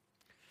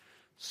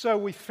So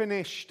we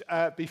finished,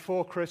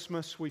 before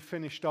Christmas, we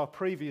finished our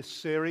previous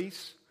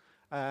series,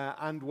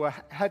 and we're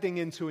heading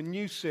into a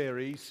new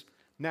series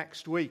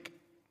next week.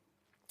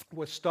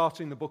 We're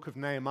starting the book of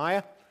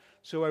Nehemiah.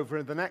 So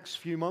over the next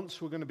few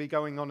months, we're going to be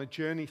going on a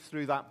journey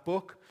through that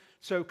book.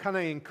 So can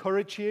I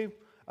encourage you,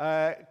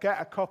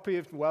 get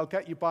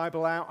your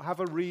Bible out,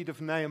 have a read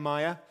of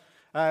Nehemiah.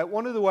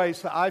 One of the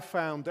ways that I've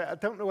found, I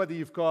don't know whether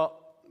you've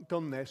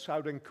done this, I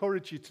would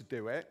encourage you to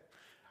do it.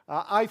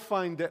 I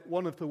find that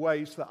one of the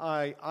ways that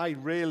I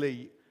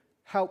really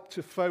help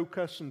to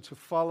focus and to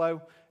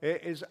follow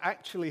is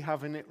actually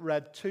having it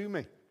read to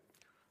me.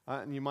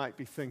 And you might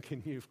be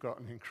thinking, you've got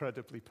an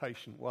incredibly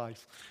patient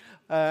wife.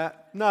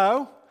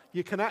 No,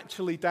 you can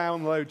actually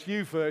download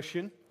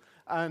YouVersion,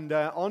 and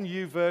on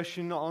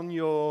YouVersion, on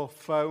your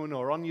phone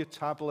or on your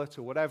tablet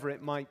or whatever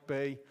it might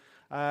be,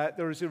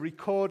 there is a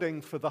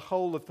recording for the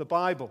whole of the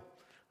Bible.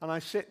 And I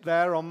sit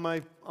there on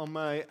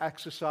my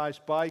exercise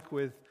bike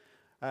with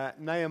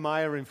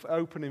Nehemiah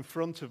open in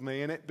front of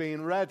me and it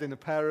being read in a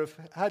pair of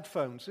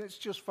headphones. It's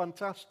just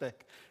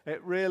fantastic.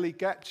 It really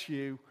gets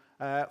you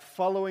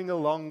following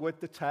along with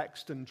the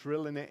text and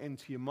drilling it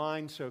into your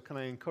mind. So can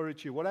I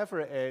encourage you, whatever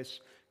it is,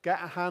 get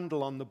a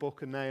handle on the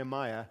book of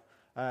Nehemiah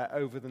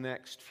over the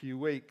next few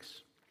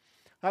weeks.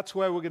 That's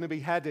where we're going to be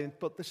heading.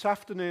 But this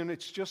afternoon,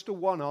 it's just a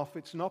one-off.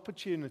 It's an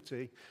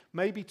opportunity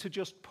maybe to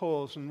just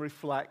pause and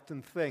reflect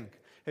and think.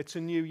 It's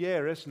a new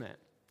year, isn't it?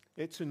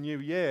 It's a new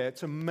year.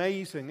 It's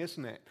amazing,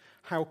 isn't it,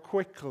 how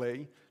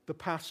quickly the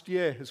past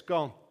year has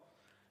gone.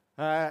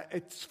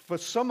 It's for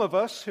some of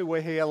us who were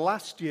here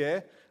last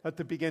year at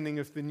the beginning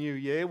of the new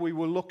year, we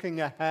were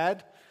looking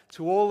ahead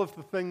to all of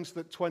the things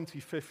that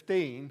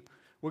 2015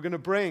 were going to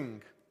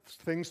bring.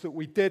 Things that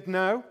we did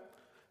know,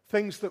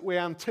 things that we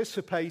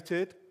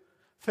anticipated,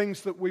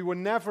 things that we were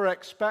never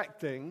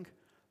expecting.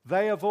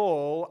 They have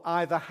all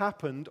either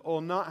happened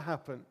or not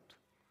happened.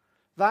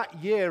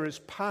 That year is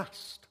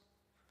past.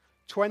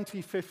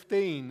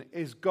 2015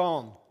 is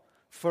gone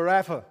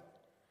forever.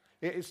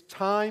 It is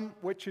time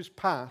which is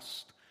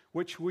past,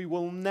 which we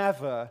will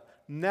never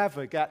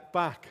get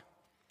back.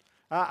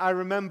 I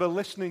remember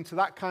listening to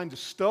that kind of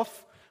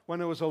stuff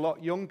when I was a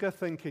lot younger,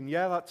 thinking,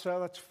 yeah,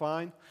 that's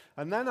fine.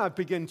 And then I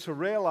begin to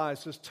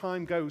realize as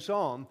time goes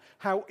on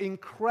how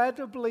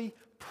incredibly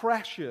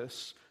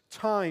precious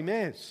time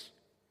is.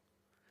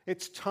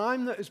 It's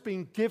time that has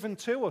been given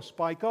to us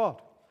by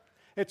God.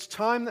 It's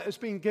time that has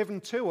been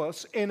given to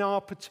us in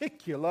our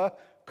particular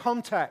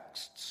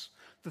contexts.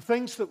 The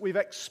things that we've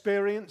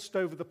experienced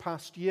over the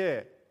past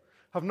year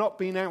have not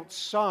been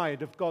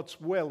outside of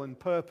God's will and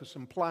purpose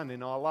and plan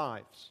in our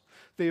lives.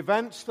 The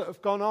events that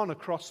have gone on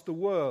across the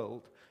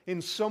world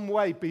in some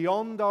way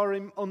beyond our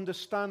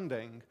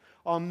understanding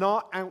are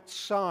not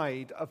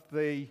outside of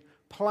the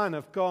plan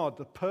of God,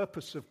 the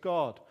purpose of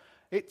God.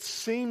 It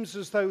seems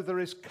as though there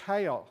is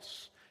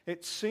chaos.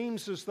 It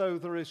seems as though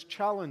there is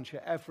challenge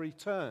at every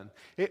turn.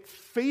 It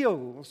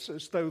feels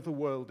as though the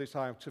world is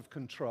out of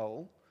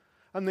control.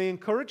 And the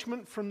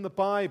encouragement from the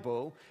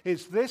Bible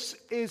is this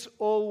is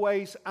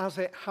always as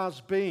it has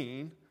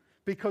been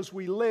because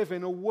we live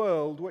in a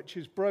world which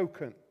is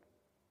broken.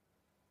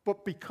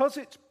 But because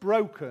it's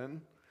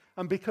broken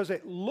and because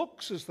it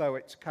looks as though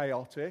it's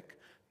chaotic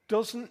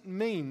doesn't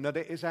mean that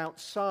it is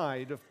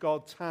outside of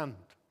God's hand.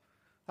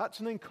 That's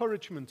an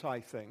encouragement, I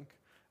think,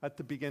 at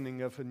the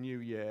beginning of a new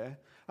year.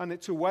 And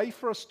it's a way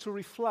for us to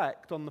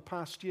reflect on the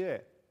past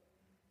year.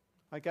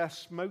 I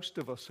guess most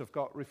of us have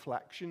got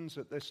reflections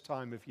at this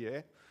time of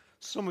year.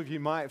 Some of you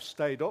might have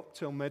stayed up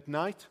till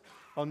midnight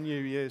on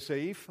New Year's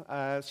Eve.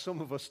 Some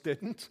of us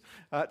didn't.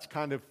 It's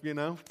kind of,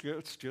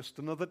 it's just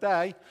another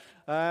day.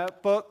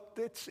 But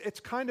it's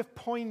kind of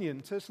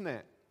poignant, isn't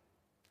it?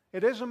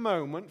 It is a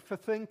moment for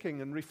thinking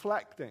and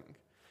reflecting.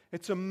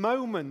 It's a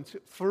moment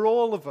for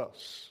all of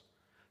us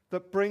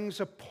that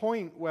brings a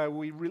point where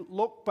we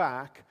look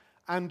back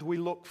and we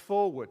look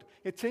forward.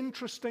 It's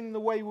interesting the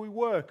way we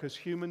work as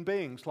human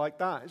beings like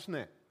that, isn't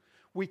it?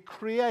 We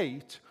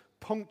create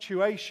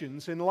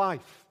punctuations in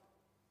life.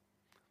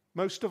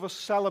 Most of us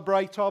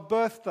celebrate our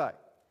birthday.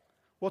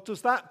 What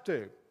does that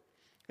do?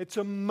 It's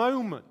a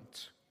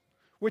moment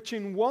which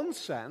in one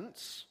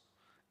sense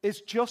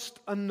is just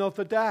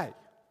another day.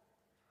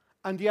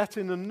 And yet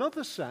in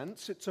another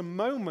sense, it's a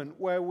moment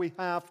where we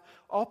have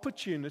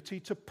opportunity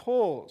to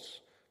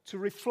pause, to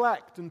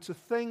reflect and to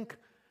think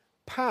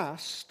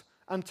past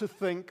and to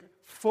think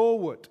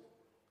forward.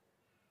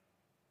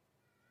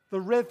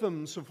 The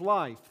rhythms of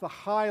life, the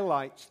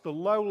highlights, the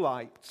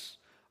lowlights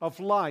of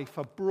life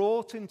are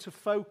brought into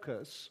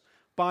focus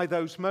by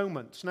those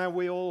moments. Now,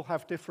 we all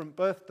have different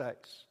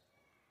birthdays.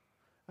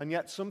 And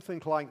yet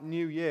something like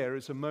New Year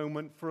is a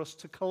moment for us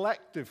to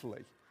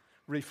collectively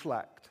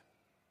reflect.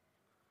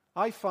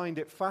 I find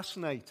it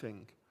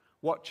fascinating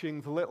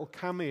watching the little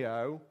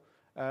cameo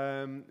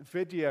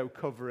video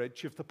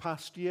coverage of the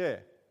past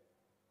year.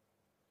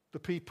 The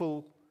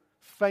people,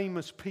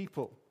 famous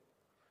people,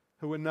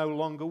 who are no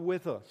longer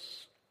with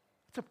us.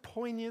 It's a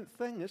poignant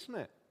thing, isn't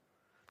it?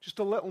 Just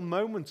a little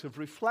moment of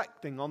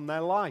reflecting on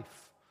their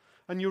life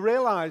And you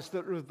realize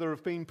that there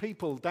have been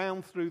people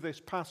down through this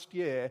past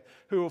year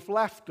who have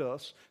left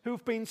us, who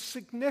have been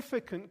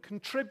significant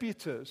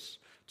contributors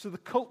to the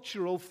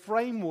cultural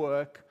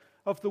framework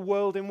of the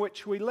world in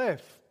which we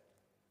live.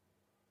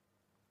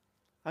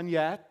 And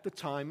yet, the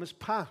time has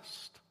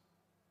passed.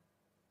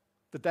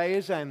 The day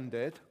has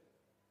ended,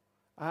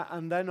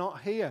 and they're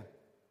not here.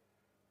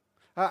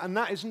 And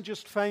that isn't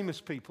just famous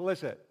people,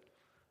 is it?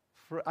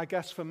 I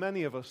guess for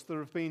many of us, there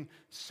have been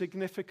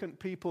significant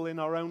people in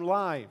our own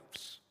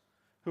lives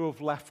who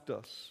have left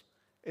us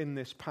in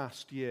this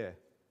past year.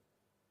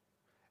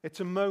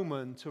 It's a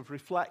moment of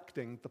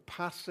reflecting the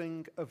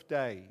passing of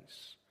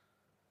days.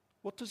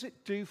 What does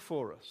it do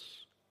for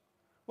us?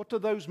 What do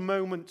those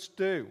moments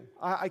do?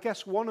 I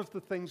guess one of the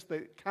things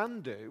that it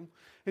can do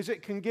is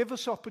it can give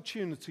us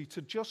opportunity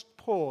to just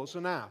pause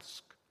and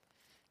ask,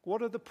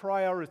 what are the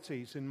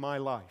priorities in my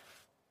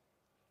life?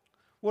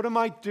 What am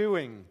I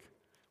doing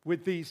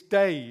with these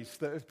days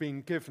that have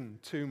been given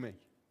to me?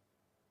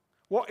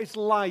 What is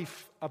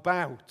life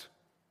about?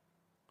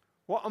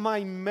 What am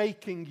I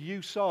making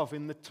use of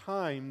in the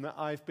time that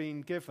I've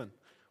been given?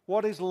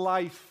 What is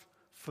life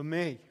for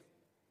me?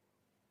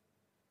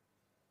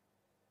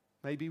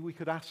 Maybe we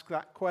could ask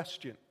that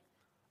question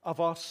of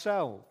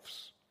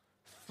ourselves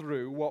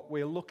through what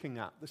we're looking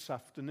at this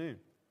afternoon.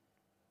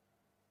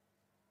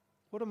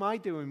 What am I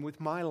doing with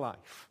my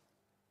life?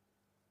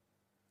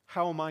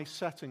 How am I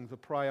setting the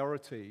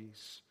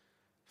priorities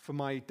for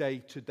my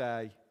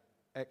day-to-day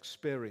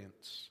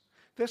experience?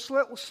 This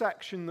little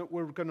section that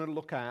we're going to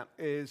look at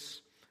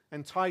is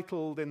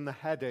entitled in the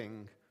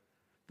heading,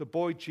 The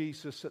Boy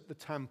Jesus at the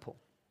Temple.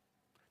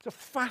 It's a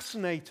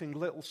fascinating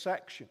little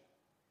section.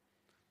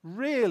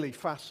 Really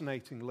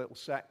fascinating little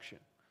section.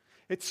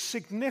 It's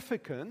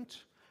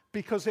significant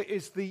because it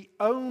is the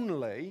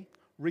only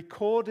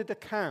recorded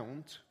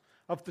account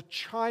of the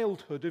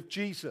childhood of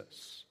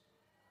Jesus.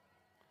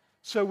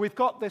 So we've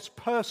got this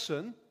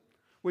person,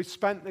 we've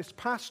spent this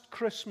past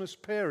Christmas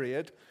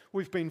period,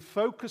 we've been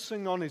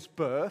focusing on his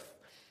birth,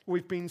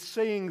 we've been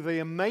seeing the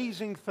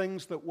amazing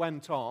things that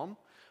went on,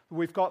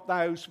 we've got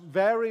those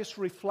various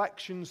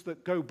reflections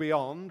that go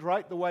beyond,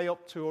 right the way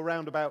up to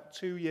around about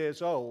 2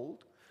 years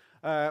old,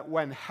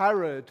 when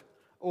Herod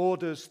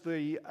orders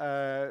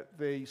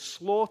the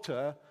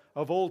slaughter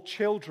of all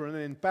children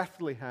in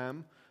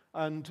Bethlehem,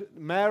 and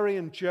Mary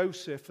and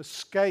Joseph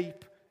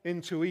escape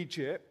into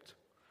Egypt,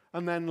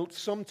 and then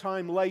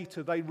sometime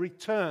later they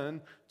return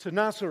to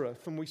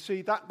Nazareth, and we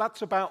see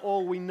that's about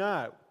all we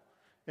know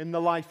in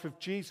the life of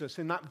Jesus,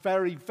 in that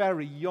very,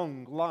 very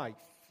young life.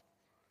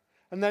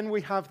 And then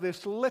we have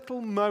this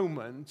little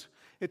moment,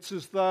 it's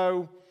as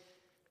though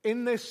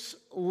in this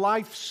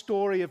life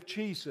story of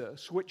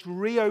Jesus, which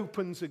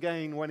reopens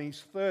again when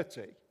he's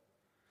 30,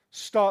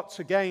 starts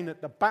again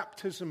at the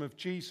baptism of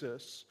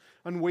Jesus,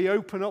 and we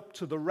open up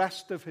to the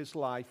rest of his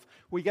life,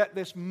 we get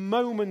this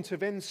moment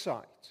of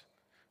insight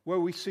where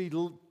we see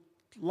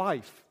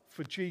life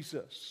for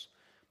Jesus.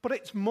 But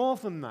it's more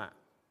than that.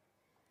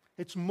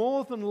 It's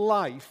more than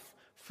life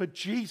for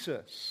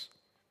Jesus.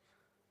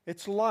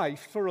 It's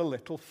life for a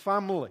little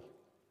family.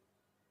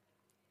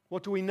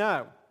 What do we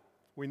know?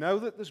 We know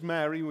that there's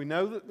Mary, we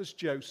know that there's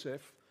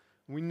Joseph,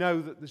 and we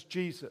know that there's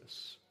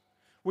Jesus.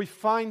 We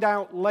find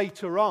out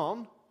later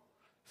on,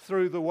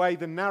 through the way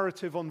the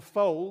narrative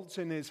unfolds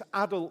in his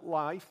adult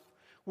life,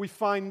 we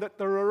find that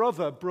there are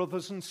other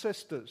brothers and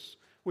sisters.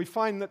 We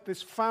find that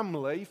this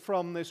family,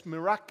 from this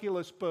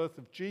miraculous birth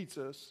of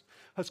Jesus,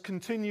 has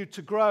continued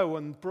to grow,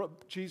 and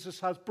Jesus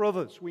has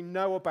brothers. We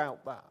know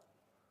about that.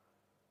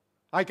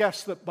 I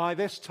guess that by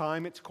this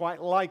time it's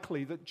quite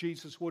likely that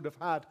Jesus would have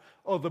had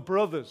other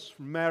brothers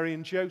from Mary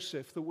and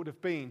Joseph that would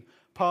have been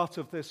part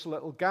of this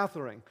little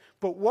gathering.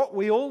 But what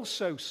we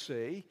also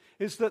see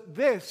is that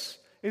this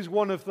is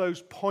one of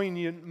those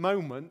poignant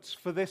moments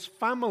for this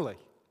family.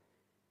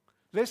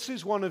 This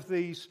is one of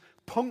these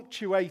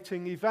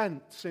punctuating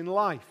events in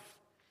life.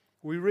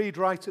 We read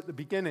right at the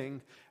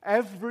beginning,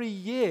 every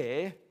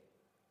year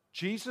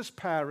Jesus'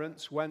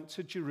 parents went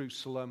to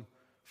Jerusalem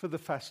for the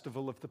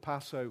festival of the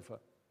Passover.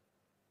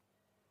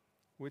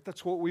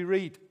 That's what we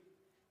read.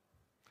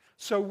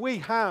 So we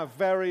have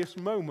various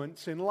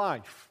moments in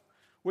life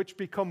which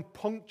become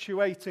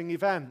punctuating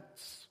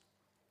events.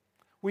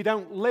 We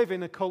don't live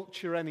in a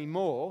culture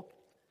anymore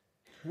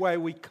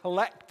where we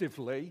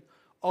collectively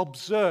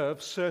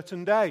observe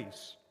certain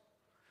days.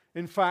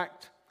 In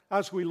fact,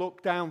 as we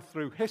look down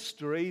through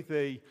history,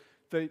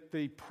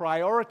 the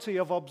priority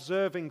of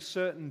observing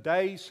certain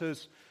days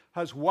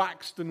has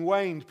waxed and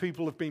waned.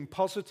 People have been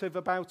positive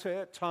about it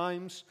at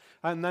times,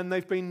 and then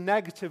they've been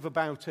negative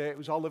about it. It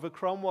was Oliver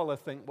Cromwell, I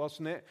think,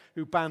 wasn't it,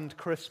 who banned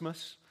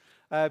Christmas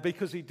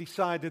because he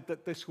decided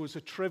that this was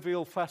a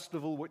trivial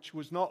festival which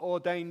was not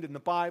ordained in the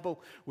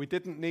Bible. We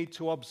didn't need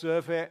to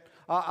observe it.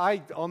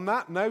 On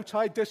that note,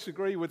 I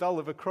disagree with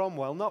Oliver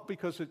Cromwell, not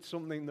because it's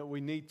something that we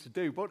need to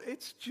do, but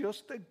it's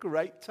just a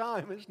great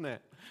time, isn't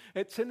it?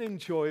 It's an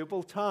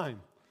enjoyable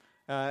time.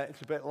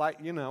 It's a bit like,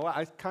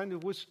 I kind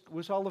of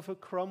was Oliver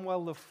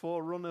Cromwell the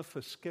forerunner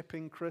for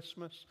skipping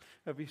Christmas?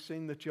 Have you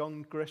seen the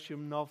John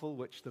Grisham novel,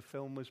 which the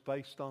film was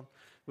based on?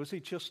 Was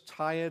he just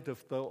tired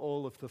of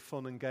all of the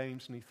fun and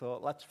games, and he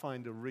thought, let's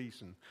find a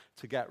reason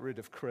to get rid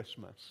of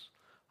Christmas?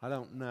 I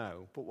don't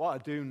know. But what I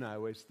do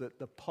know is that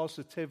the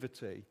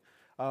positivity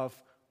of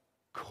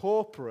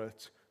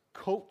corporate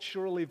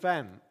cultural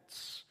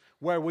events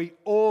where we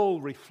all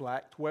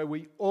reflect, where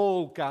we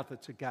all gather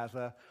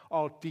together,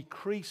 are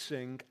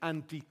decreasing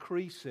and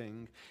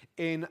decreasing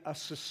in a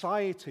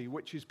society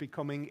which is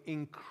becoming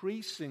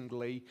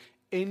increasingly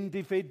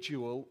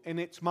individual in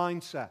its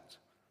mindset.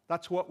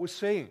 That's what we're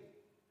seeing.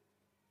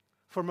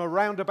 From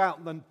around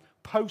about the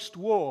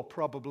post-war,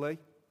 probably,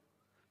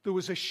 there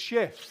was a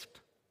shift,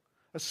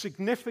 a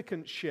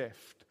significant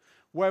shift,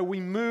 where we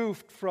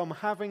moved from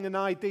having an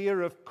idea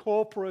of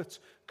corporate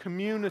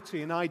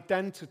community and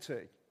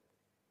identity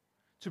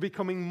to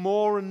becoming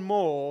more and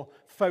more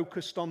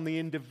focused on the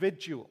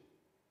individual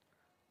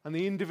and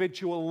the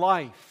individual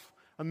life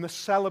and the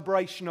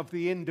celebration of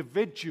the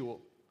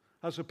individual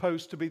as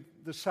opposed to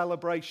the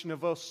celebration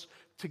of us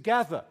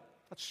together.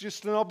 That's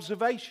just an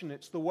observation.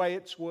 It's the way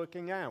it's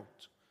working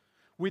out.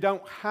 We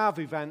don't have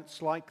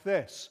events like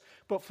this.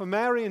 But for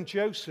Mary and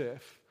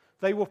Joseph,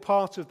 they were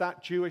part of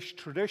that Jewish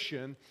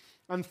tradition,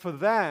 and for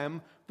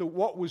them,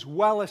 what was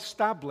well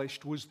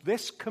established was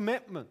this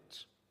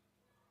commitment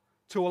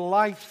to a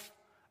life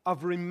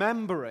of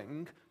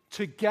remembering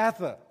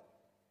together.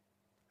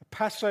 A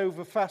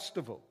Passover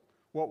festival.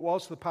 What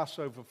was the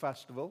Passover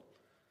festival?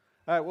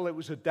 Well, it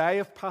was a day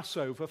of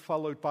Passover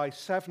followed by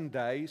 7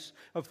 days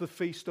of the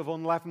Feast of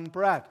Unleavened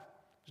Bread.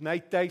 It was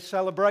an 8-day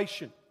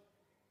celebration.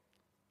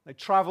 They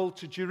traveled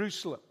to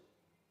Jerusalem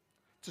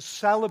to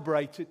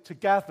celebrate it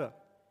together.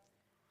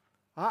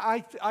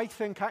 I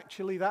think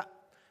actually that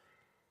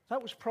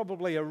was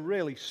probably a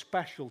really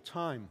special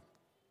time.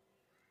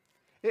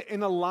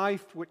 In a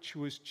life which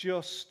was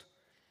just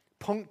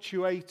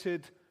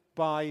punctuated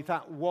by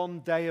that one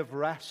day of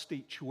rest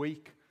each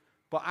week,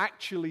 but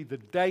actually the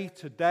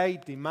day-to-day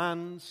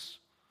demands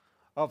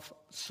of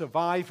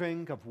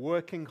surviving, of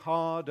working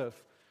hard, of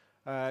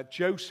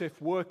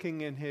Joseph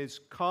working in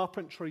his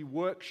carpentry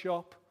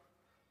workshop,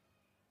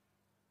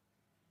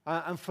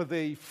 and for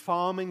the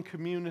farming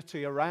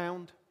community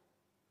around.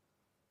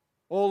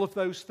 All of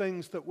those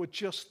things that were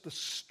just the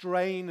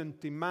strain and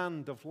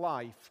demand of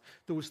life.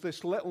 There was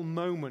this little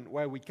moment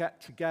where we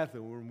get together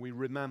and we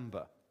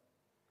remember.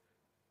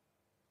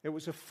 It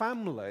was a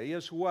family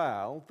as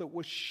well that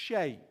was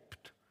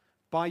shaped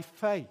by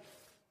faith.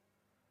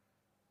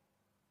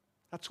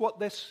 That's what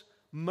this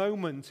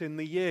moment in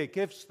the year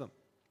gives them.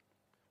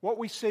 What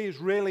we see is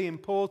really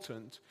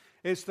important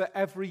is that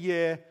every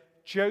year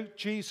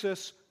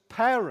Jesus'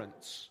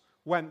 parents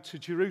went to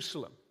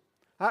Jerusalem.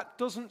 That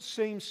doesn't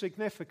seem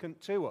significant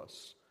to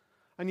us.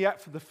 And yet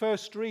for the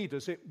first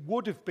readers, it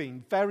would have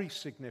been very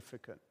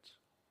significant.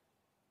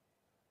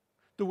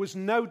 There was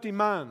no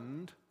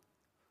demand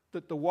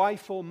that the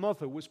wife or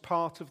mother was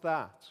part of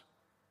that.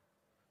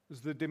 It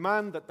was the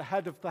demand that the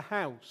head of the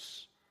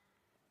house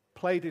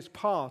played his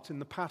part in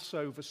the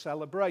Passover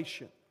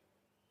celebration.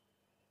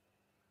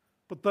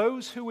 But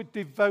those who were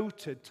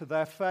devoted to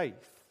their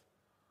faith,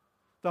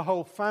 the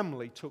whole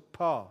family took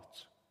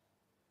part.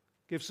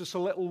 Gives us a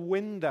little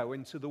window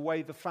into the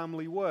way the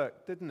family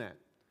worked, didn't it?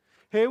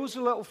 Here was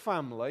a little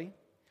family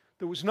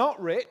that was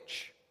not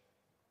rich,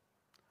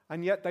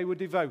 and yet they were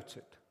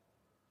devoted.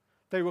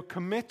 They were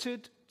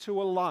committed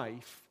to a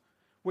life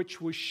which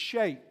was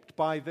shaped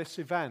by this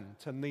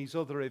event and these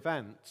other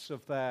events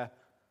of their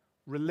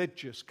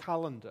religious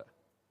calendar.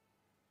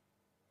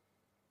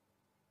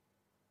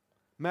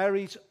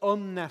 Mary's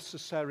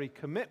unnecessary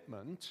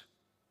commitment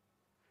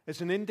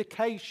is an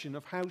indication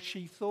of how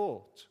she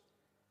thought,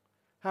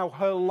 how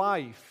her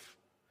life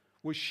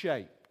was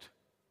shaped.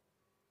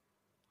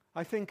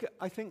 I think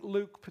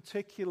Luke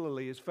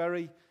particularly is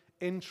very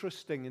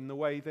interesting in the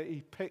way that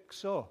he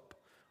picks up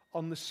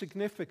on the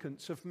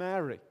significance of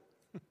Mary.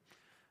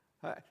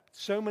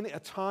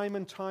 Time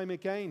and time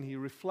again, he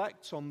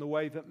reflects on the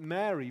way that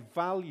Mary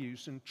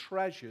values and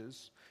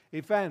treasures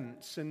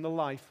events in the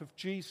life of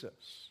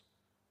Jesus.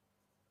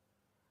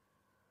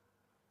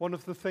 One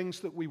of the things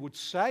that we would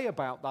say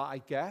about that,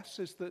 I guess,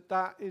 is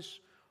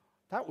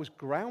that was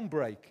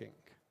groundbreaking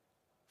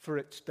for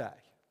its day.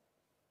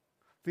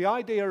 The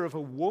idea of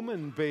a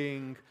woman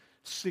being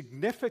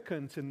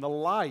significant in the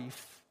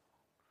life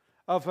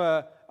of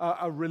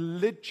a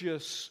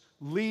religious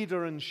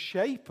leader and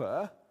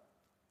shaper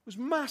was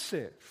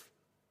massive.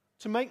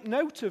 To make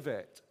note of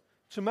it,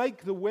 to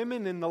make the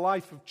women in the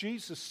life of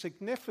Jesus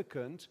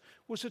significant,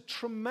 was a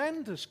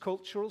tremendous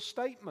cultural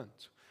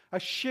statement. A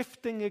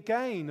shifting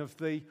again of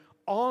the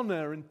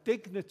honor and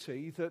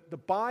dignity that the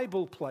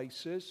Bible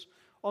places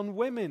on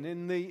women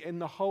in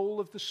the whole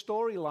of the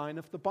storyline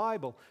of the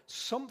Bible.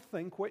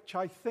 Something which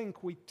I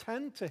think we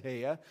tend to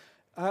hear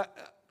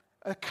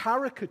a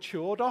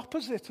caricatured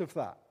opposite of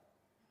that.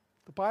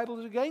 The Bible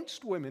is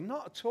against women.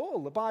 Not at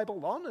all. The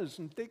Bible honors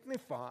and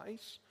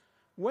dignifies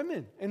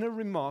women in a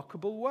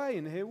remarkable way.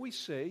 And here we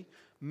see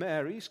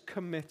Mary's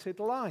committed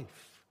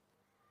life.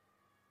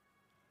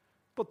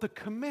 But the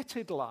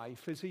committed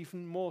life is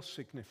even more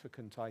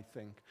significant, I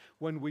think,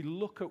 when we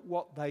look at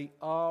what they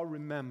are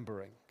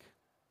remembering.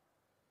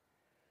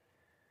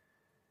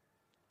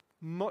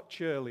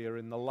 Much earlier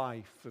in the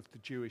life of the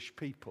Jewish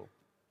people,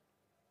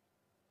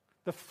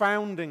 the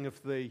founding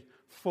of the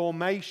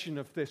formation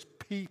of this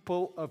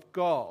people of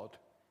God,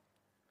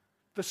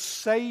 the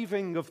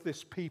saving of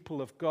this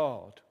people of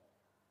God,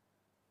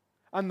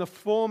 and the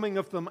forming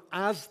of them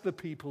as the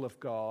people of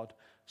God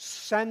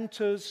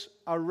centers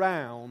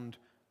around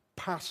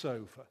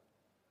Passover.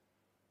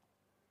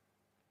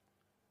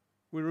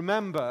 We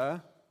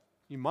remember,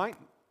 you might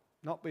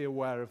not be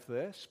aware of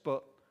this,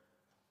 but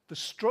the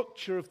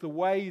structure of the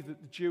way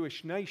that the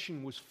Jewish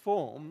nation was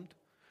formed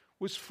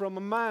was from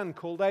a man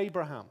called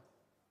Abraham.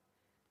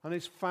 And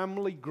his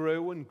family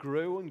grew and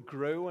grew and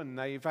grew, and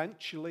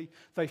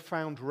they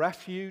found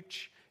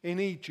refuge in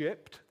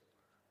Egypt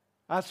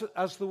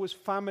as there was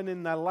famine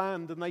in their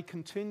land, and they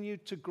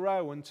continued to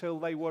grow until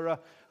they were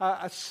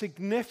a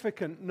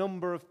significant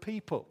number of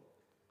people.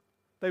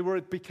 They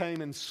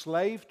became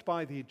enslaved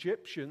by the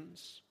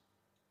Egyptians,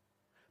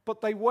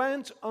 but they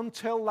weren't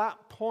until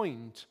that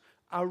point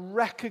a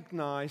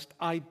recognized,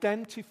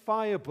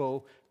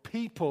 identifiable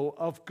people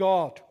of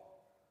God.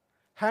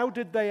 How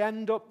did they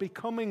end up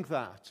becoming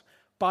that?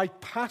 By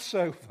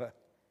Passover.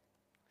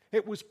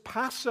 It was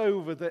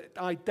Passover that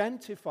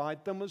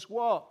identified them as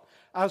what?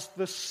 As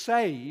the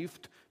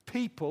saved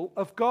people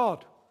of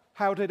God.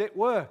 How did it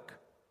work?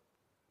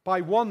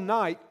 By one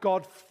night,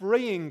 God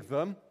freeing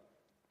them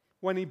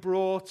when he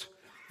brought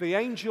the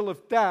angel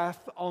of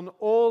death on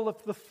all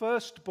of the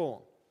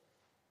firstborn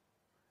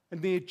in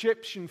the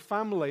Egyptian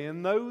family,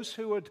 and those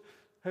who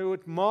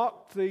had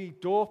marked the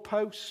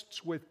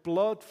doorposts with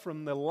blood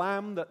from the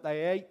lamb that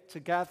they ate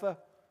together,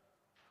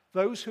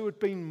 those who had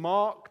been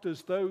marked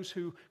as those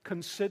who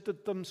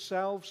considered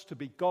themselves to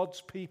be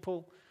God's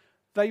people,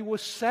 they were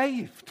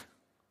saved,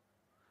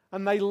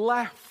 and they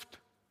left,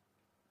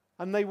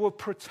 and they were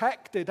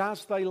protected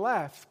as they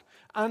left.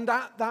 And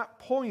at that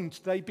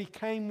point, they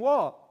became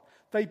what?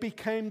 They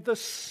became the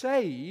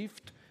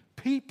saved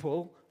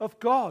people of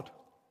God.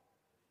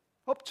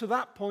 Up to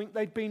that point,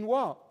 they'd been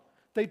what?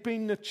 They'd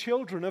been the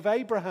children of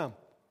Abraham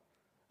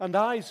and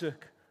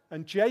Isaac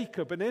and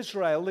Jacob and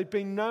Israel. They'd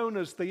been known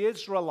as the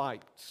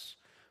Israelites.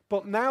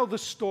 But now the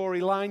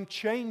storyline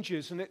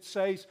changes and it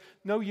says,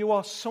 no, you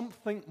are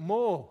something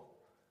more.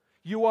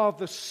 You are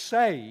the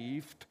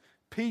saved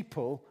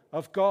people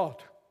of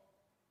God.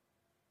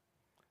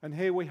 And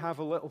here we have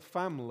a little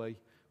family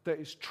that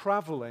is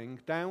traveling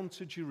down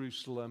to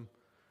Jerusalem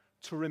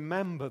to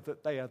remember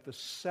that they are the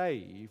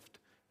saved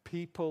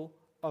people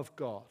of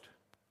God.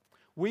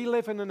 We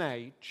live in an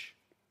age,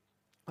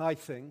 I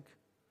think,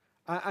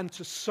 and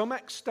to some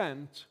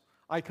extent,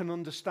 I can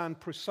understand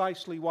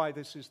precisely why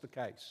this is the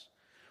case.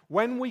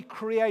 When we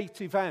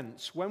create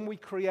events, when we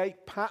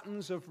create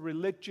patterns of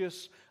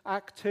religious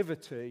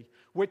activity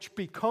which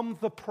become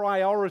the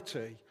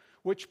priority,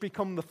 which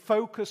become the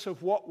focus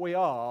of what we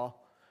are,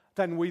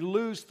 then we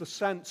lose the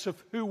sense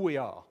of who we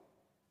are.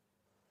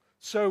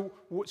 So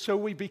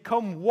we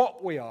become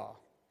what we are,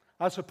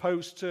 as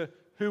opposed to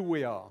who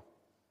we are.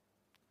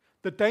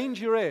 The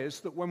danger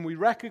is that when we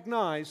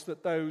recognize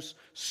that those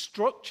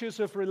structures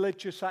of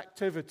religious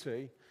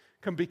activity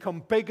can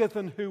become bigger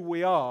than who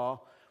we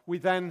are, we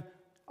then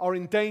are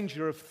in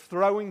danger of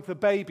throwing the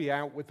baby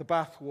out with the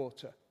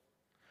bathwater.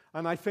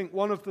 And I think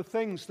one of the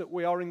things that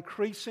we are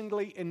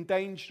increasingly in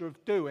danger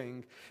of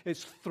doing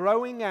is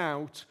throwing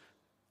out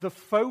the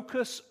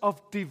focus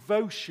of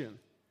devotion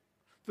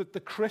that the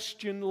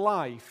Christian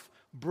life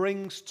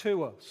brings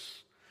to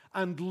us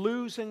and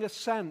losing a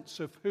sense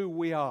of who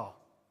we are.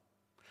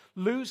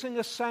 Losing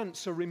a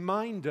sense, a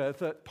reminder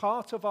that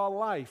part of our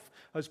life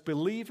as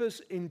believers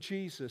in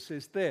Jesus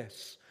is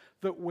this,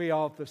 that we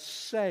are the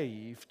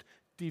saved,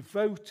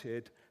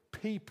 devoted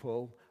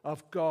people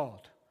of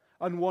God.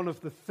 And one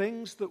of the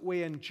things that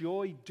we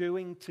enjoy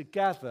doing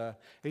together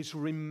is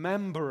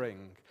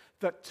remembering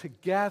that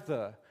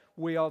together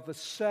we are the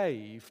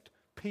saved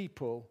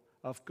people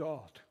of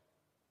God.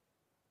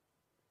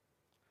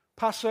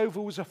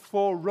 Passover was a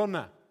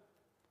forerunner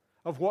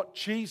of what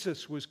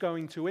Jesus was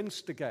going to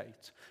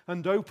instigate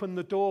and open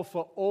the door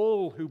for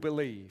all who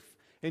believe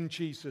in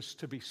Jesus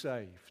to be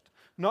saved.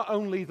 Not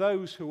only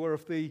those who are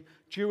of the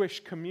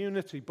Jewish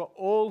community, but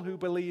all who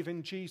believe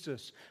in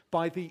Jesus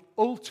by the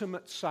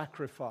ultimate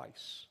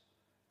sacrifice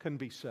can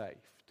be saved.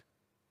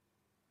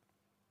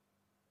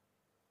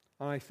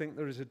 And I think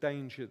there is a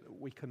danger that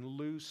we can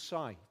lose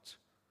sight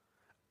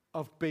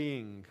of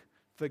being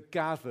the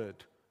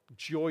gathered,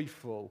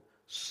 joyful,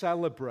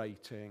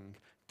 celebrating,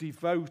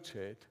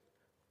 devoted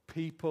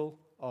people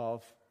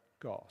of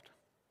God.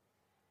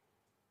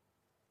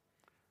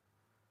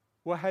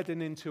 We're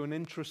heading into an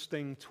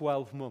interesting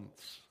 12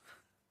 months.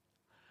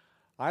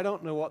 I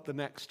don't know what the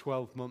next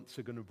 12 months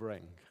are going to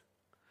bring.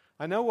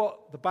 I know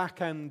what the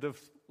back end of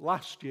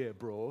last year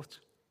brought,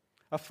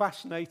 a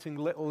fascinating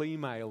little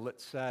email that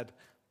said,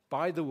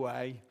 By the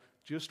way,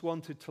 just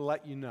wanted to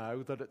let you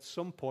know that at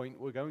some point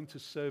we're going to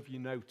serve you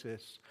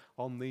notice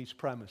on these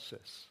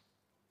premises.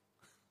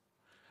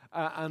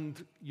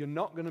 And you're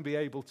not going to be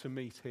able to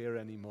meet here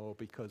anymore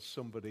because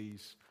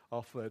somebody's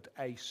offered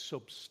a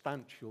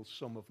substantial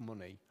sum of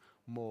money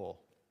more.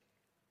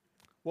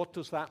 What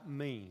does that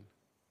mean?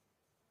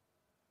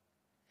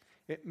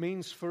 It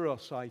means for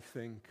us, I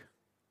think,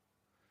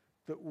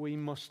 that we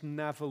must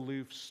never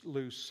lose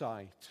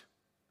sight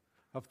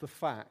of the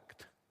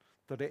fact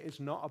that it is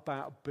not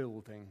about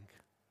building,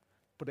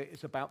 but it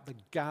is about the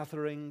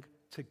gathering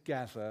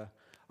together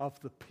of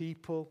the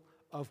people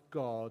of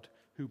God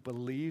who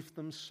believe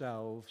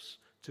themselves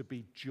to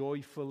be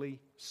joyfully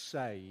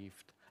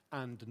saved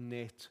and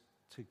knit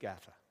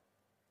together.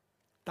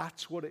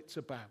 That's what it's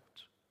about.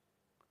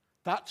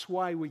 That's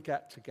why we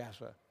get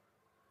together.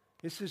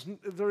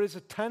 There is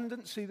a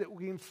tendency that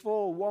we can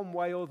fall one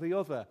way or the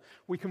other.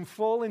 We can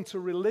fall into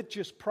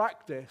religious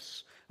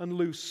practice and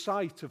lose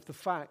sight of the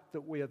fact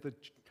that we are the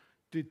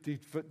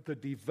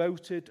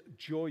devoted,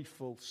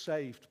 joyful,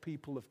 saved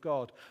people of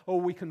God.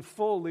 Or we can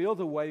fall the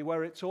other way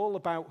where it's all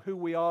about who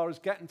we are as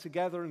getting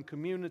together and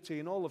community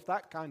and all of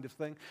that kind of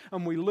thing.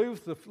 And we lose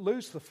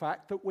the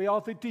fact that we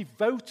are the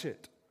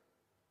devoted,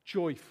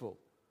 joyful,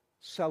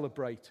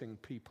 celebrating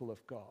people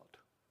of God.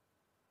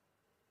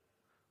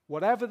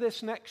 Whatever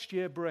this next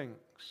year brings,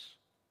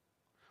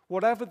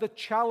 whatever the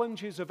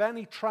challenges of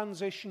any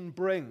transition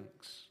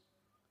brings,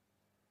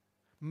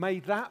 may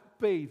that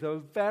be the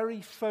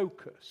very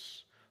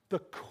focus, the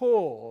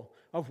core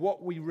of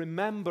what we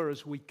remember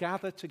as we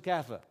gather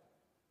together.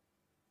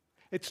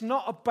 It's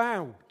not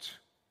about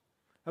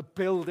a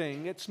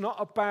building, it's not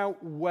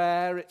about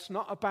where, it's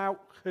not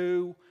about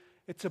who,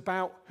 it's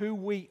about who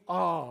we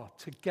are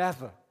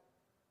together.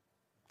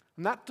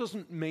 And that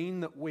doesn't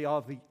mean that we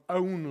are the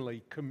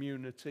only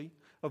community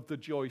of the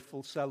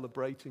joyful,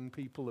 celebrating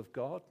people of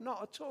God.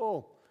 Not at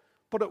all.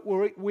 But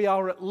we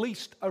are at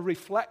least a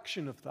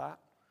reflection of that.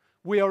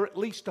 We are at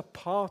least a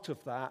part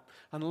of that.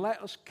 And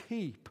let us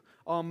keep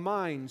our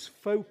minds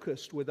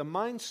focused with a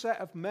mindset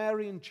of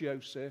Mary and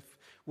Joseph,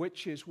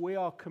 which is we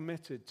are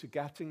committed to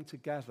getting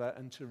together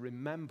and to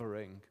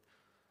remembering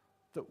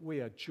that we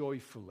are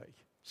joyfully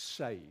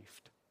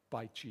saved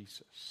by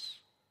Jesus.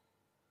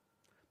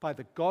 By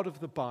the God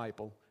of the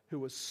Bible,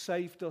 who has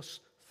saved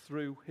us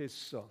through his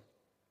Son.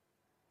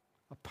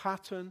 A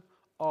pattern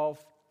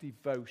of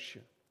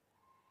devotion.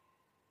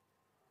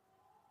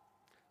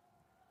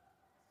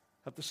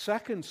 At the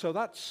second, so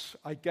that's,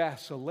 I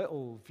guess, a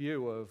little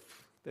view of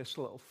this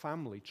little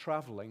family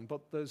traveling,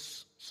 but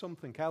there's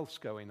something else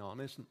going on,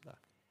 isn't there?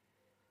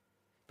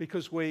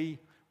 Because we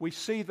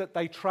see that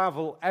they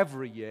travel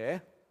every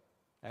year.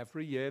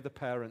 Every year the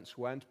parents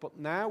went, but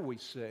now we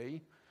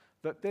see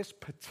that this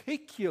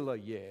particular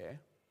year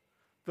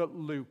that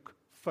Luke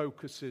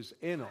focuses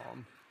in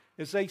on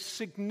is a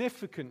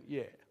significant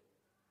year.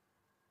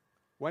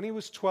 When he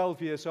was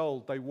 12 years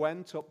old, they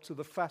went up to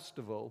the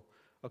festival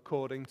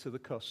according to the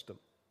custom.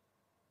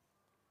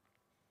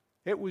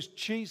 It was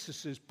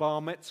Jesus' bar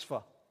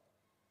mitzvah.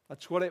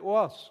 That's what it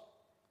was.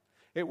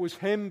 It was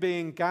him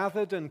being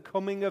gathered and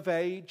coming of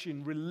age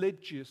in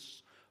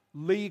religious,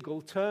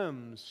 legal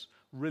terms.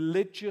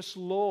 Religious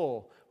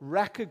law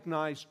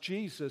recognized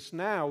Jesus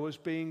now as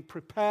being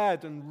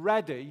prepared and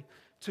ready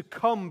to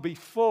come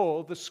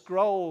before the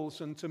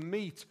scrolls and to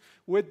meet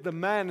with the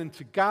men and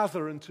to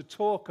gather and to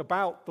talk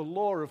about the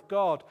law of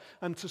God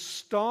and to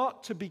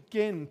start to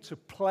begin to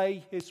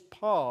play his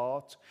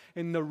part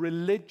in the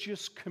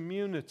religious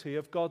community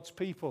of God's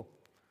people.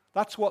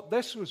 That's what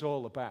this was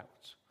all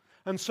about.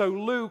 And so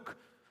Luke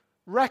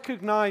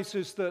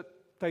recognizes that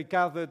they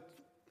gathered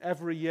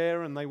every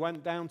year and they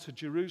went down to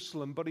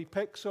Jerusalem, but he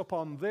picks up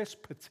on this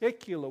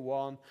particular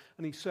one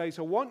and he says,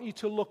 I want you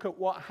to look at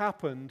what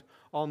happened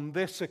on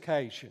this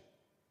occasion.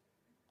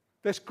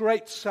 This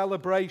great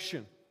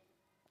celebration.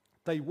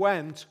 They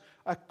went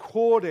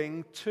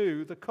according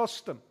to the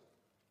custom.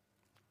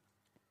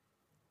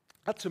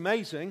 That's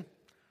amazing.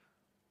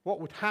 What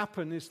would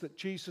happen is that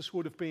Jesus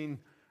would have been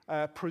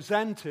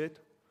presented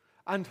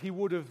and he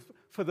would have,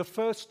 for the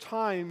first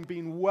time,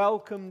 been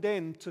welcomed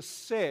in to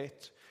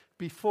sit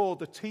before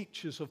the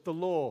teachers of the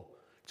law,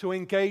 to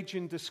engage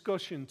in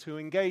discussion, to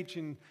engage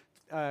in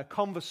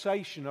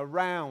conversation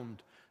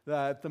around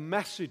the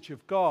message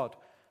of God.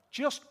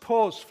 Just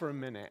pause for a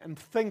minute and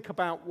think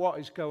about what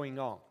is going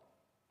on.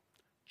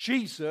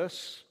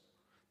 Jesus,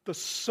 the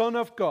Son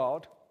of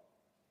God,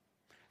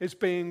 is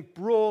being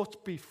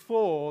brought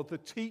before the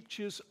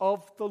teachers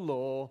of the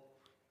law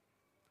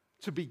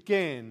to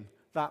begin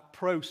that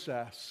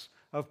process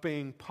of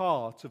being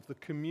part of the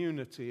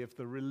community of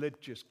the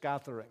religious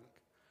gathering.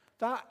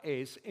 That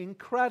is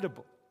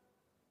incredible.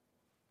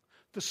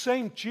 The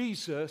same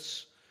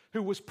Jesus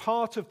who was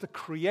part of the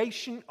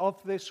creation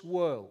of this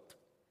world.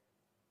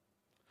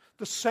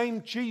 The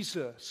same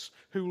Jesus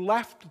who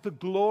left the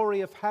glory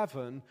of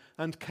heaven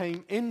and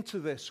came into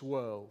this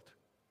world.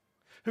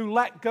 Who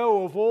let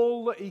go of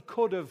all that he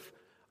could have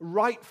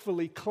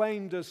rightfully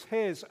claimed as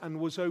his and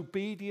was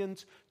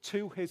obedient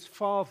to his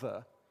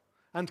Father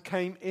and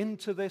came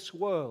into this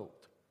world.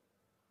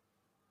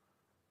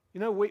 You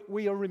know,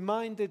 we are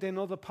reminded in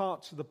other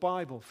parts of the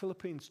Bible,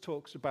 Philippians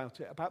talks about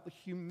it, about the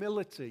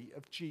humility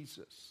of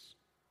Jesus.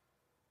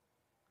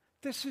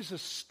 This is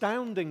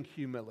astounding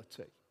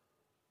humility,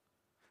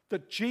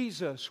 that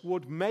Jesus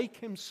would make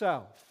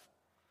himself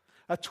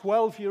a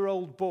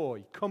 12-year-old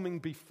boy coming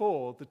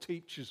before the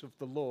teachers of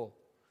the law,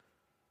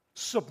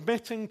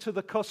 submitting to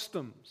the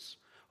customs,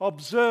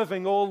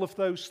 observing all of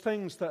those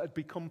things that had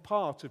become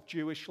part of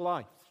Jewish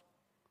life.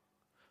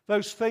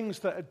 Those things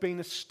that had been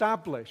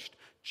established,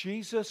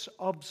 Jesus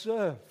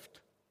observed.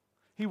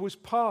 He was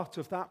part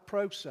of that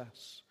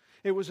process.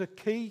 It was a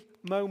key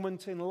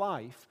moment in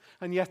life,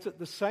 and yet at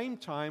the same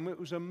time, it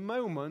was a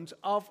moment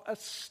of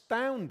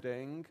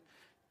astounding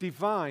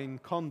divine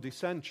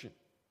condescension.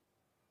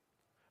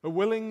 A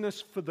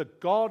willingness for the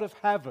God of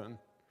heaven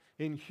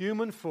in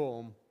human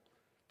form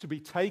to be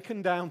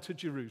taken down to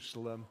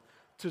Jerusalem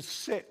to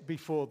sit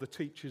before the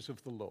teachers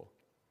of the law.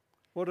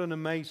 What an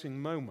amazing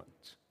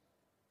moment.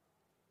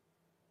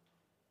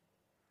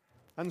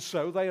 And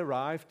so they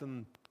arrived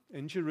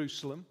in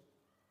Jerusalem.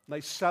 They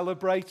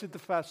celebrated the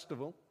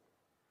festival.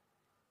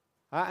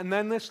 And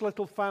then this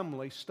little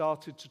family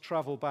started to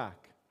travel back.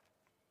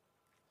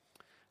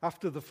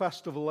 After the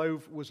festival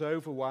was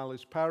over, while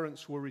his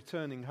parents were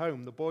returning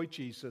home, the boy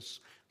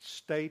Jesus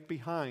stayed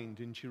behind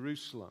in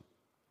Jerusalem.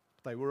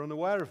 They were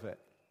unaware of it.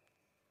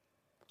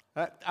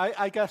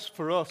 I guess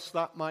for us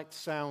that might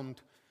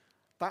sound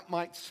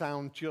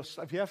just.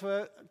 Have you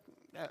ever?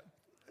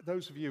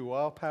 Those of you who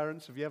are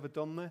parents, have you ever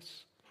done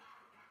this?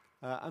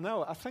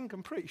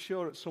 I'm pretty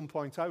sure at some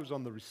point I was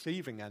on the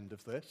receiving end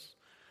of this.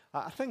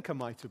 I think I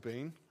might have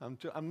been.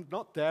 I'm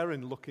not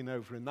daring looking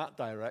over in that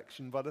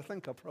direction, but I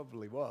think I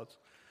probably was.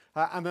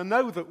 And I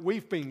know that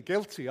we've been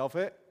guilty of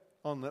it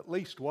on at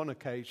least one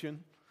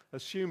occasion,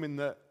 assuming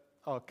that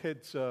our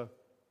kids are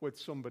with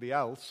somebody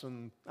else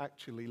and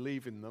actually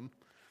leaving them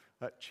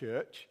at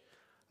church.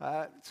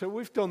 So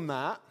we've done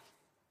that.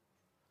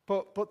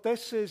 But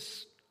this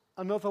is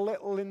another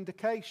little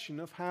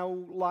indication of how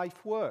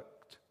life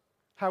worked,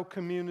 how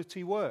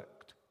community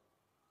worked.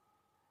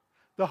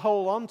 The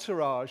whole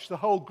entourage, the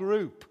whole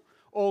group,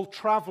 all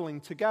traveling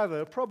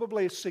together,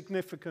 probably a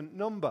significant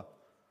number,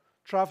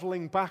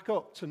 traveling back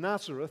up to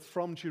Nazareth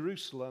from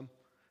Jerusalem,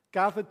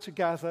 gathered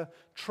together,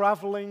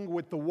 traveling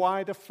with the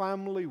wider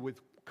family, with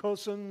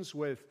cousins,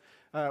 with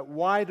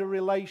wider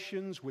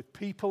relations, with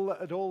people that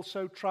had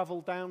also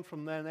traveled down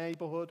from their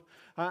neighborhood.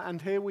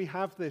 And here we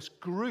have this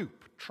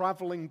group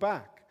traveling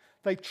back.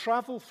 They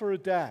travel for a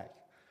day.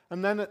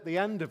 And then at the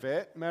end of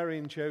it, Mary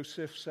and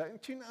Joseph say,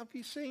 have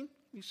you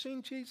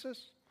seen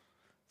Jesus?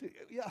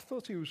 Yeah, I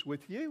thought he was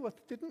with you.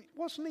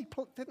 Wasn't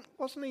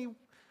he?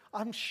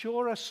 I'm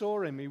sure I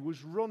saw him. He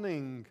was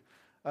running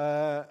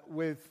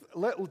with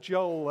little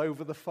Joel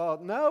over the far.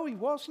 No, he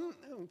wasn't.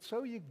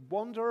 So you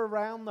wander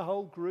around the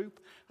whole group,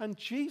 and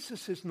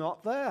Jesus is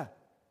not there.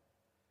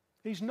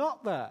 He's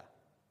not there.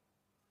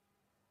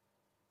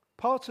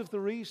 Part of the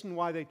reason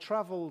why they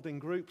traveled in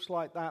groups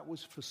like that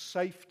was for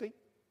safety.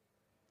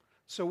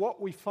 So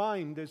what we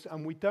find is,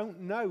 and we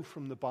don't know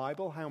from the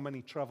Bible how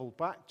many traveled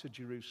back to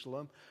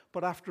Jerusalem,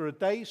 but after a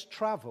day's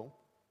travel,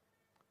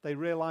 they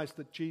realized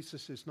that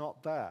Jesus is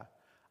not there.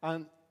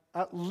 And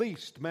at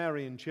least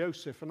Mary and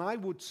Joseph, and I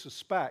would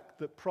suspect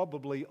that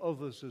probably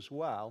others as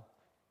well,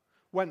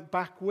 went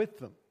back with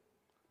them,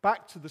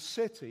 back to the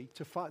city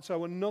to find.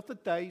 So another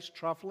day's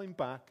traveling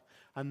back,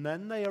 and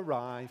then they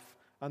arrive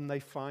and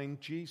they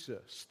find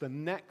Jesus. The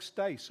next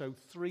day, so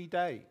 3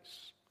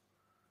 days,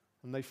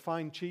 and they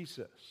find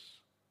Jesus.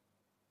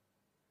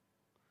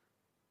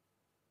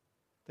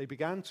 They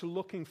began to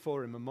looking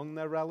for him among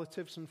their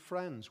relatives and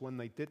friends. When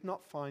they did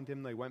not find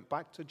him, they went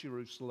back to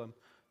Jerusalem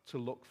to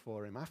look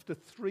for him. After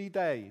 3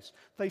 days,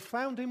 they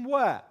found him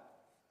where?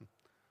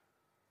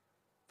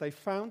 They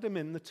found him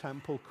in the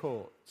temple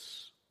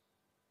courts,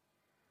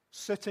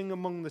 sitting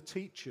among the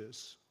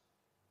teachers,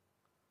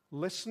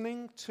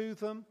 listening to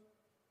them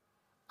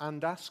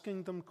and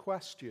asking them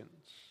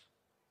questions.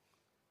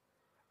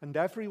 And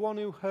everyone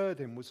who heard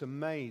him was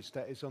amazed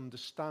at his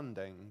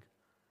understanding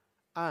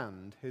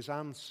and his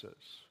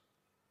answers.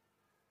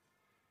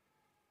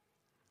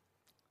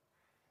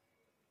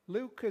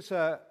 Luke's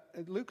a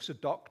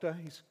doctor.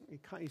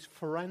 He's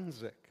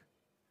forensic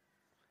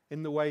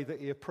in the way that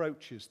he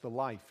approaches the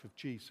life of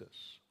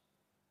Jesus.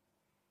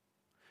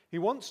 He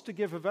wants to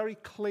give a very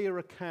clear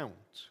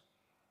account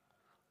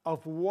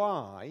of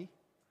why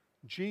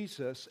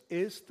Jesus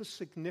is the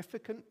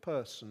significant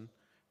person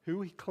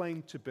who he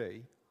claimed to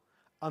be,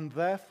 and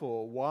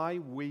therefore why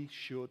we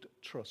should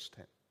trust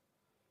him.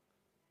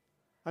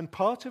 And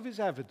part of his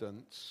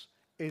evidence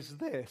is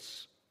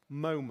this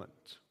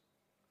moment.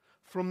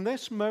 From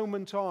this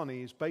moment on,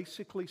 he is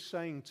basically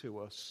saying to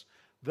us,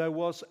 there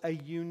was a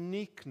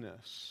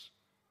uniqueness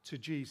to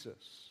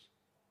Jesus.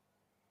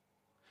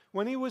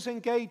 When he was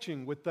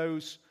engaging with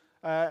those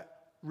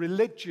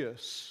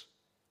religious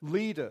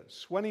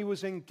leaders, when he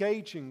was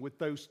engaging with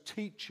those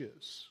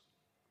teachers,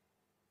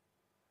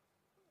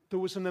 there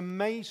was an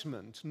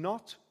amazement,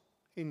 not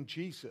in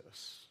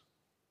Jesus,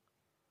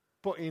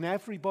 but in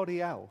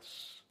everybody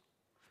else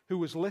who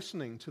was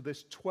listening to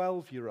this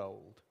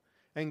 12-year-old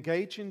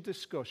engage in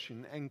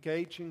discussion,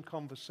 engage in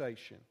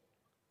conversation.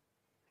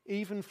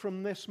 Even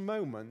from this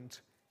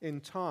moment in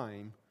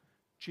time,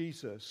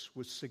 Jesus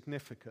was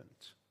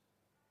significant.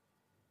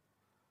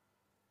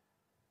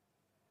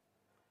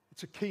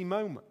 It's a key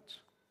moment.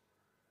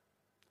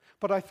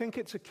 But I think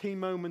it's a key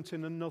moment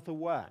in another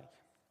way.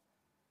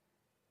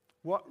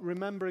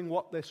 Remembering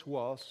what this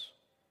was,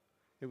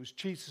 it was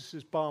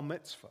Jesus' bar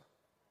mitzvah.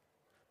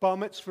 Bar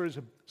mitzvah is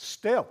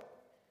still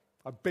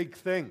a big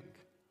thing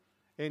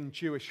in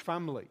Jewish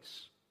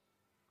families.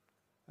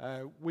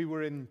 We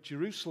were in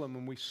Jerusalem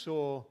and we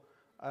saw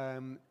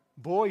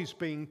boys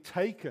being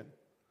taken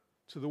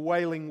to the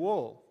Wailing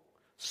Wall,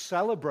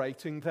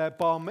 celebrating their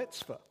bar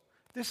mitzvah.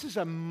 This is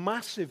a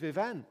massive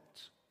event.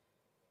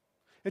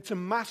 It's a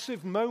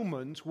massive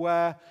moment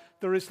where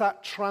there is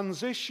that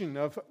transition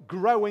of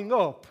growing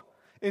up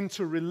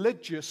into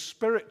religious,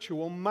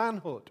 spiritual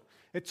manhood.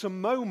 It's a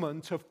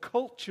moment of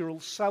cultural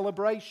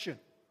celebration.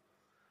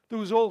 There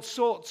was all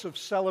sorts of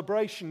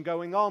celebration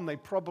going on. They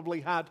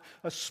probably had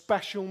a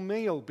special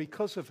meal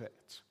because of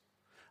it.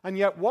 And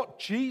yet what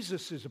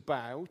Jesus is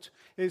about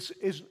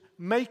is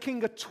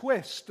making a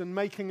twist and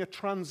making a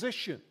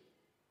transition.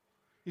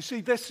 You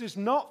see, this is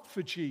not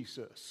for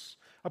Jesus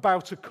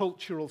about a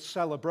cultural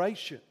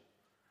celebration.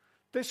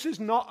 This is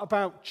not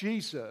about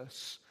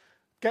Jesus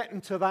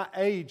getting to that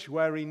age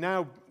where he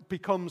now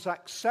becomes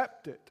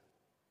accepted.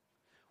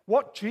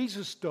 What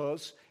Jesus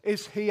does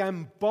is he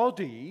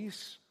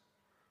embodies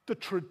the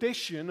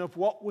tradition of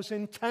what was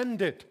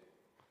intended.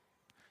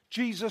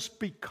 Jesus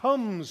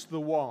becomes the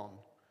one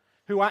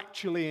who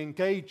actually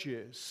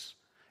engages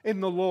in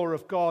the law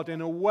of God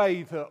in a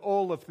way that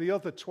all of the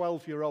other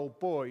 12-year-old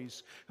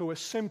boys who are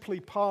simply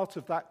part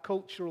of that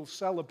cultural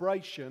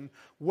celebration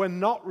were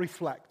not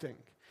reflecting.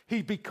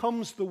 He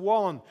becomes the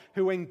one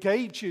who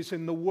engages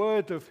in the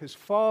word of his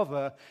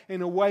Father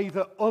in a way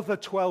that other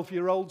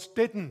 12-year-olds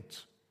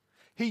didn't.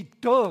 He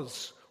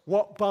does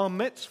what bar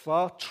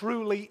mitzvah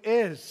truly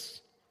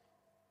is.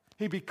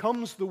 He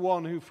becomes the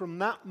one who from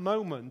that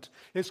moment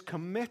is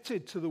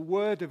committed to the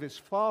word of his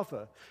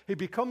Father. He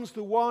becomes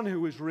the one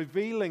who is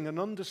revealing an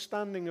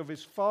understanding of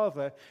his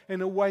Father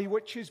in a way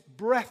which is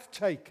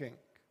breathtaking.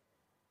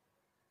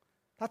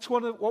 That's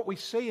what we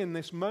see in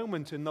this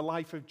moment in the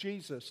life of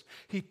Jesus.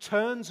 He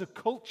turns a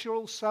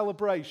cultural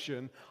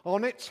celebration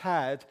on its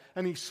head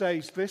and he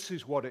says, this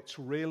is what it's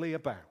really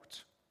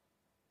about.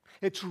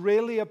 It's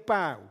really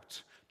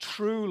about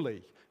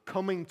truly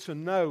coming to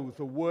know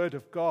the Word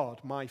of God,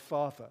 my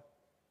Father.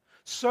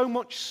 So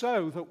much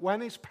so that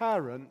when his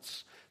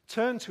parents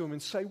turn to him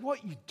and say,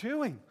 what are you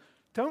doing?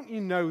 Don't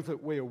you know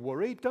that we're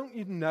worried? Don't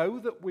you know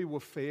that we were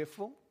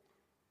fearful?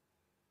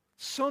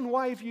 Son,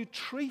 why have you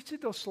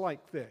treated us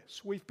like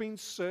this? We've been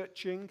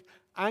searching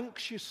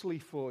anxiously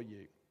for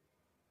you.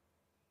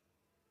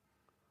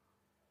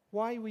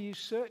 Why were you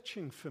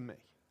searching for me?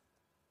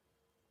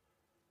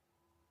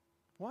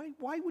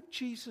 Why would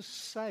Jesus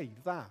say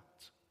that?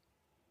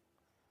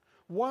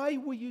 Why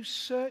were you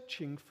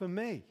searching for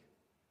me?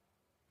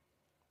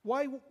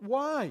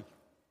 Why?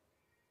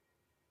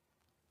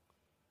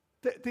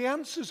 The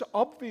answer's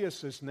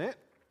obvious, isn't it?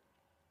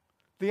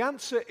 The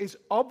answer is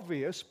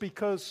obvious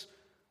because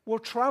we're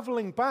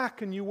traveling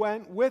back and you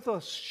went with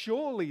us.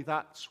 Surely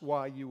that's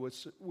why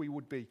we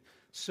would be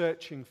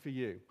searching for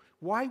you.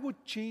 Why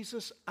would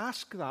Jesus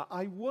ask that?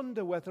 I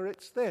wonder whether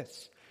it's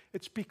this.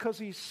 It's because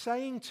he's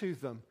saying to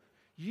them,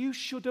 you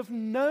should have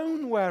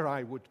known where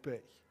I would be.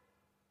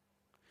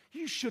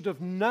 You should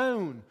have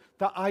known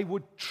that I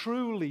would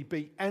truly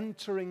be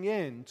entering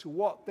into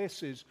what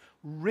this is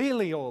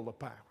really all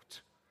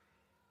about.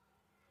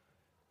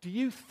 Do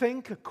you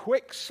think a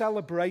quick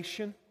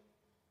celebration,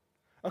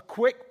 a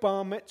quick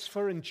bar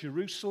mitzvah in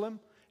Jerusalem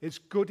is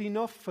good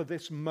enough for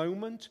this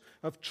moment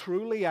of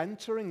truly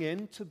entering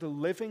into the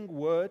living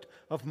word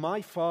of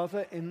my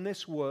Father in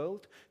this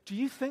world? Do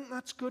you think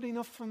that's good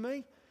enough for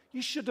me?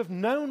 You should have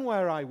known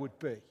where I would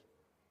be.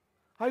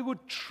 I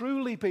would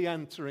truly be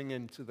entering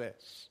into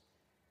this.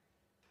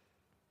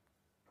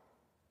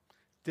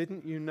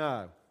 Didn't you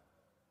know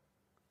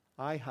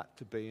I had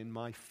to be in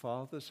my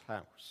Father's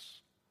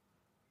house?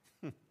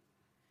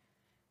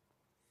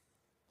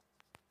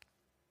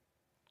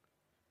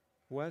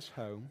 Where's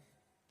home?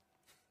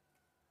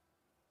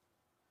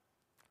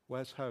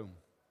 Where's home?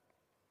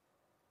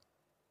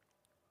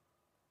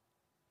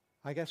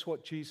 I guess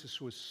what Jesus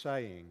was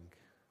saying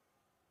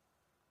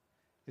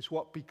is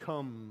what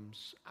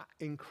becomes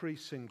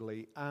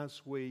increasingly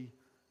as we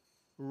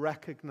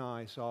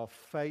recognize our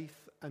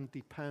faith and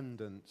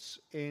dependence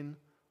in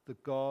the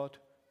God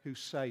who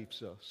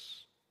saves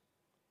us,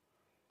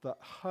 that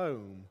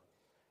home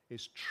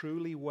is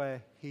truly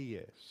where he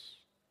is.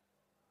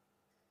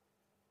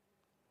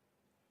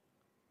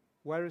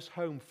 Where is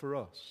home for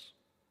us?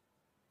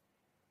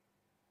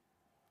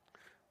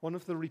 One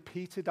of the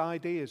repeated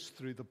ideas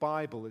through the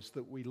Bible is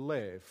that we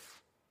live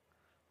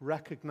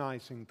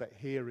recognizing that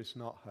here is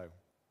not home.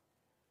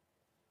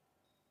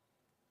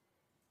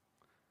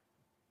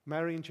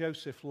 Mary and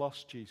Joseph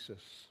lost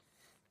Jesus.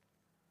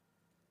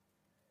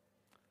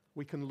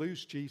 We can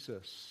lose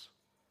Jesus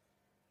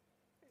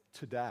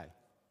today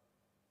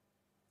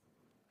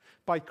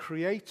by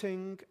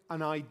creating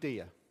an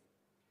idea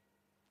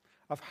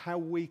of how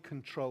we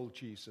control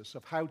Jesus,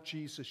 of how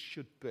Jesus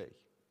should be.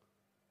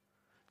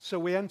 So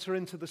we enter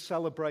into the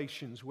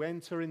celebrations, we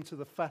enter into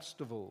the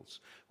festivals,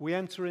 we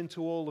enter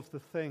into all of the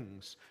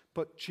things,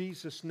 but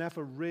Jesus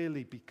never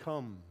really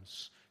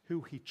becomes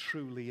who he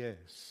truly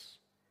is.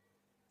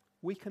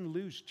 We can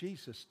lose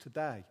Jesus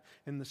today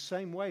in the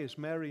same way as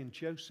Mary and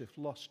Joseph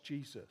lost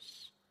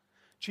Jesus.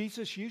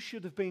 Jesus, you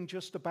should have been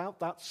just about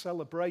that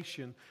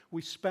celebration.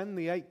 We spend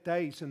the 8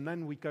 days and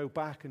then we go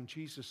back, and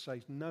Jesus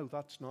says, no,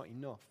 that's not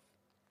enough.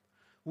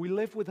 We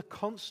live with a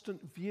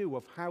constant view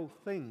of how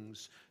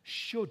things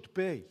should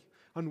be.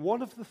 And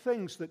one of the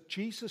things that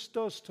Jesus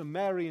does to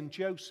Mary and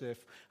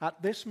Joseph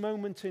at this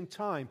moment in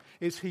time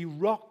is he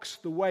rocks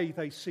the way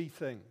they see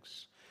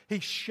things. He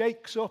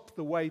shakes up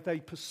the way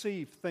they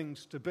perceive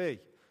things to be.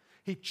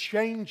 He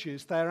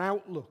changes their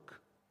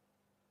outlook.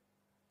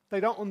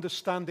 They don't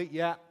understand it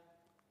yet,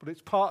 but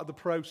it's part of the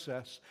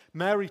process.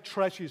 Mary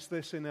treasures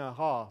this in her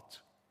heart.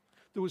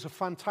 There was a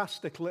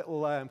fantastic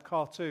little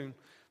cartoon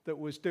that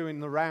was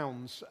doing the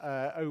rounds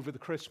over the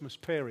Christmas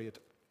period.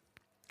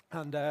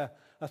 And I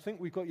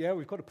think we've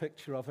got a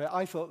picture of it.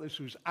 I thought this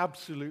was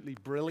absolutely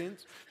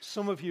brilliant.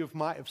 Some of you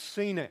might have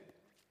seen it.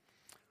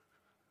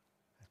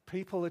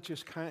 People are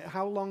just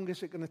how long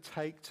is it going to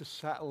take to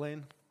settle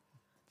in?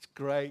 It's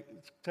great.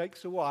 It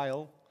takes a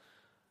while.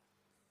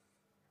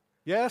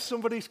 Yeah,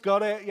 somebody's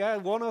got it. Yeah,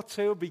 one or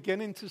two are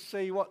beginning to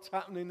see what's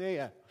happening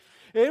here.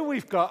 Here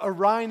we've got a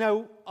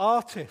rhino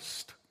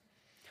artist.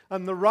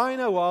 And the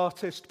rhino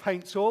artist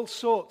paints all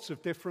sorts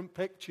of different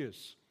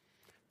pictures.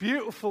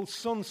 Beautiful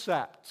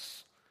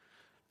sunsets.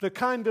 The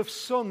kind of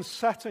sun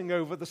setting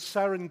over the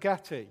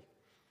Serengeti.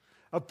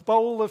 A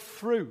bowl of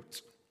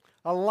fruit.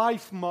 A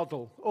life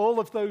model. All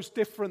of those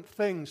different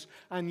things.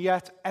 And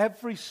yet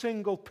every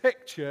single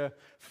picture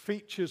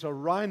features a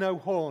rhino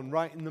horn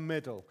right in the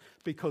middle.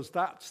 Because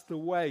that's the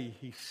way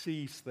he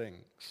sees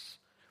things.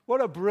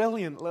 What a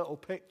brilliant little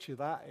picture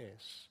that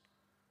is.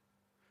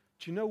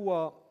 Do you know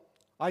what?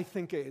 I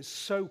think it is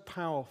so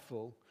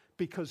powerful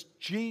because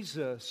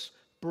Jesus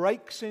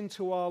breaks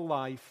into our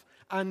life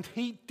and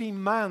he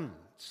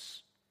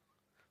demands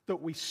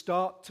that we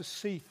start to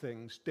see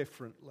things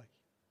differently.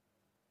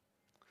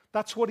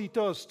 That's what he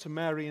does to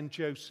Mary and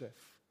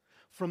Joseph.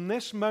 From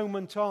this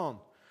moment on,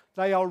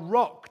 they are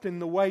rocked in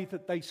the way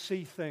that they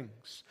see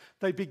things.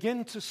 They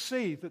begin to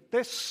see that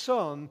this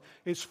son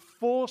is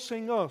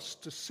forcing us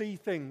to see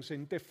things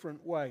in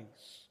different ways.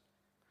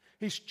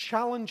 He's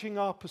challenging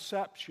our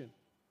perception.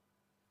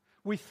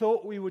 We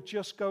thought we were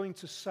just going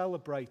to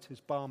celebrate his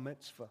bar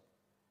mitzvah.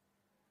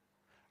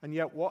 And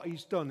yet what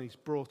he's done, he's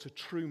brought a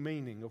true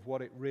meaning of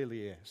what it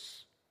really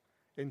is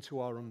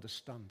into our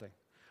understanding.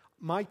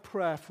 My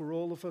prayer for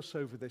all of us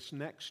over this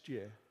next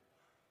year,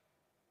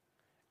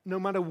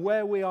 no matter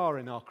where we are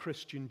in our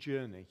Christian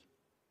journey,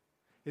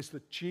 is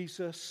that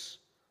Jesus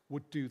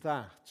would do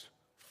that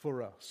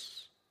for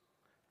us.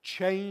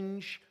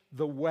 Change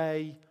the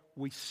way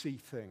we see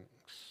things.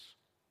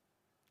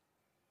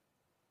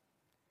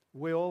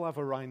 We all have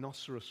a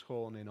rhinoceros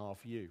horn in our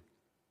view.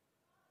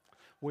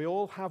 We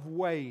all have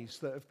ways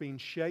that have been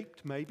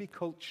shaped, maybe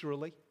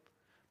culturally,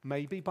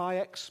 maybe by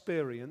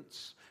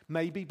experience,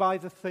 maybe by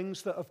the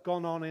things that have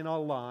gone on in our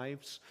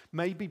lives,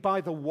 maybe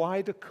by the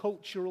wider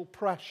cultural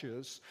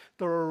pressures.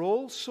 There are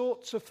all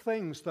sorts of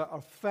things that are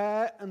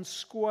fair and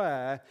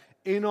square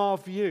in our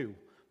view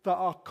that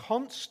are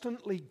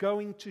constantly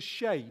going to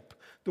shape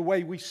the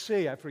way we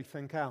see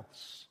everything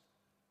else.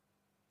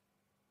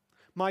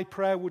 My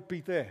prayer would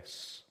be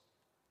this.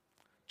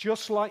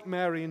 Just like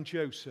Mary and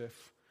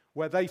Joseph,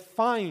 where they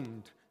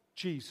find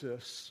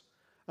Jesus,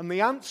 and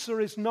the answer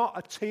is not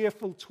a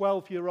tearful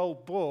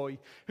 12-year-old boy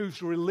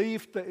who's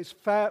relieved that his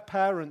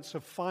parents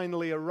have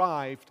finally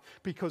arrived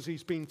because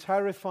he's been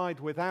terrified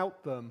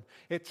without them.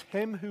 It's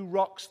him who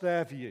rocks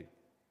their view.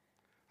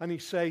 And he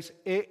says,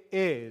 it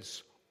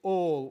is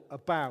all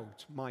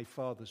about my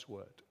Father's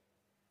word.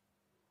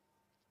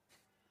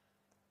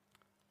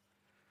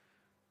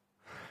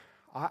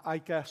 I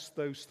guess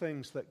those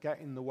things that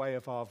get in the way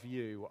of our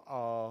view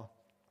are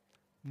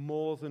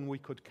more than we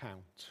could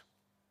count.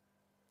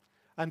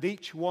 And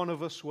each one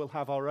of us will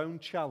have our own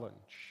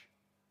challenge.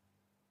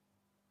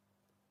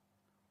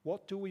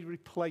 What do we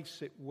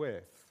replace it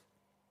with?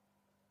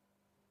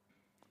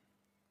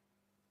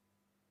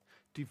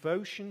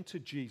 Devotion to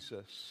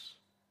Jesus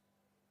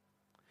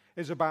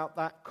is about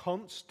that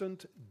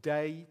constant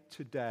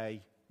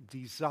day-to-day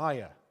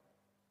desire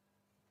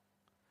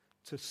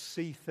to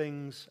see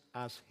things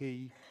as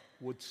he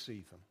would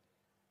see them.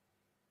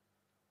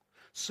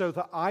 So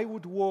that I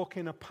would walk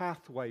in a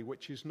pathway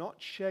which is not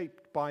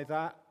shaped by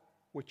that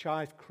which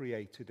I've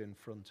created in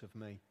front of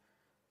me,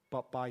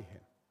 but by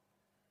him.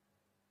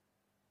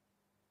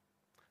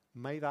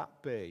 May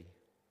that be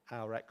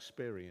our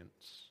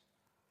experience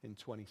in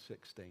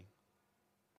 2016.